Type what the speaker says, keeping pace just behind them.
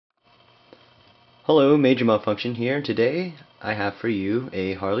Hello, Major Malfunction here. Today I have for you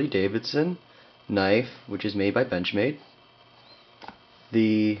a Harley Davidson knife, which is made by Benchmade.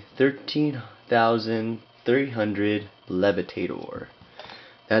 The 13300 Levitator.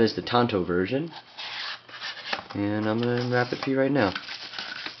 That is the Tanto version. And I'm going to unwrap it for you right now.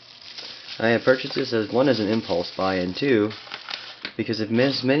 I have purchased this as an impulse buy, and two, because as you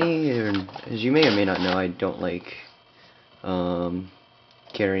may or may not know, I don't like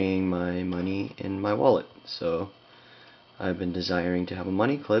carrying my money in my wallet. So I've been desiring to have a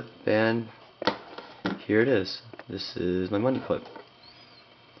money clip, and here it is. This is my money clip.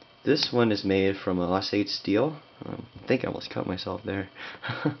 This one is made from AUS8 Steel. I think I almost cut myself there.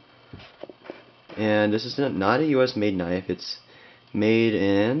 And this is not a US made knife. It's made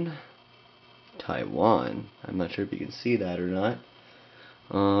in Taiwan. I'm not sure if you can see that or not.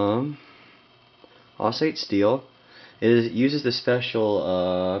 AUS8 Steel. It uses the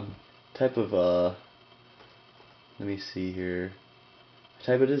special type of let me see here,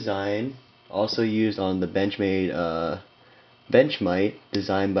 type of design also used on the Benchmade Benchmade,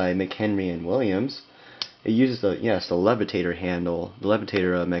 designed by McHenry and Williams. It uses the Levitator handle, the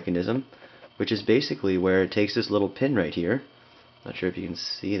Levitator mechanism, which is basically where it takes this little pin right here. Not sure if you can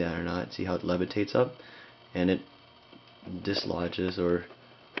see that or not. See how it levitates up, and it dislodges or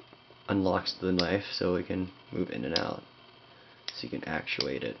unlocks the knife so it can move in and out. So you can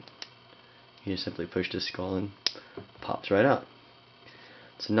actuate it. You just simply push the skull and pops right out.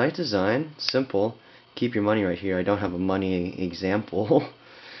 It's a nice design, simple. Keep your money right here. I don't have a money example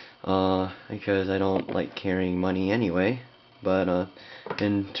because I don't like carrying money anyway. But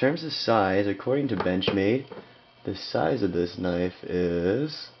in terms of size, according to Benchmade, the size of this knife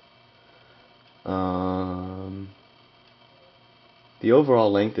is the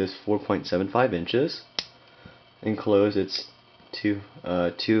overall length is 4.75 inches. Enclosed, it's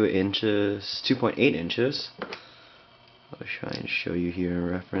 2.8 inches. I'll try and show you here in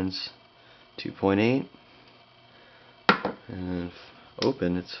reference. 2.8, and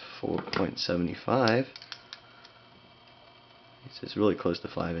open, it's 4.75. It's really close to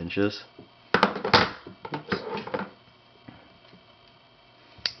 5 inches. Oops.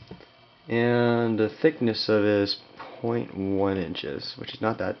 And the thickness of it is 0.1 inches, which is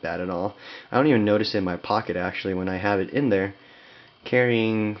not that bad at all. I don't even notice it in my pocket actually when I have it in there,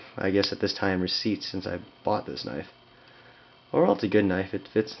 carrying, I guess at this time, receipts since I bought this knife. Overall, it's a good knife. It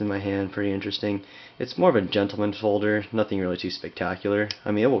fits in my hand pretty interesting. It's more of a gentleman's folder, nothing really too spectacular.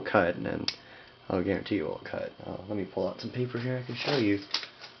 I mean, it will cut, and I'll guarantee you it will cut. Let me pull out some paper here I can show you.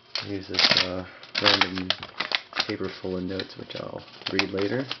 I'll use this random paper full of notes, which I'll read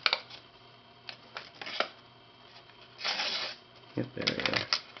later. Yep, there we go.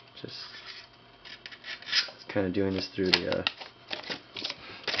 Just kind of doing this through the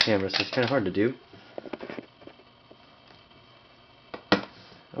camera, so it's kind of hard to do.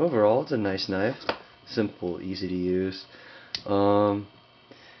 Overall, it's a nice knife. Simple, easy to use.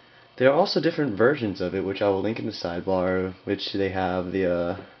 There are also different versions of it, which I will link in the sidebar, which they have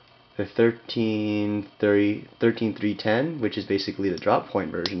the 13310, which is basically the drop point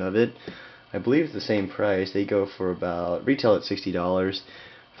version of it. I believe it's the same price. They go for about, retail at $60. Of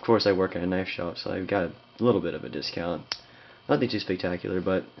course, I work at a knife shop, so I've got a little bit of a discount. Nothing too spectacular,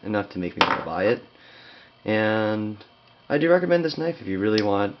 but enough to make me want to buy it. And I do recommend this knife if you really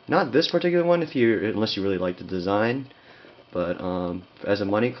want, not this particular one unless you really like the design, but as a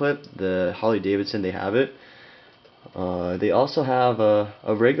money clip, the Harley Davidson, they have it. They also have a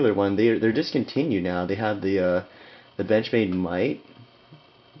regular one. They're discontinued now. They have the Benchmade Might,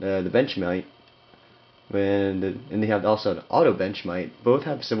 the Benchmade, and they have also an Auto Benchmade. Both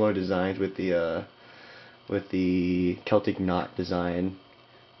have similar designs with the Celtic knot design.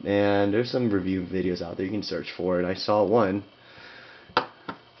 And there's some review videos out there you can search for it. I saw one.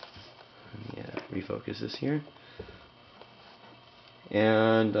 Yeah, refocus this here.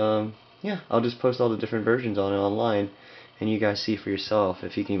 And yeah, I'll just post all the different versions on it online, and you guys see for yourself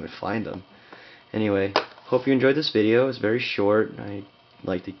if you can even find them. Anyway, hope you enjoyed this video. It's very short. I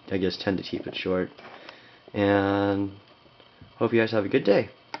like to, I guess, tend to keep it short. And hope you guys have a good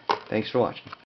day. Thanks for watching.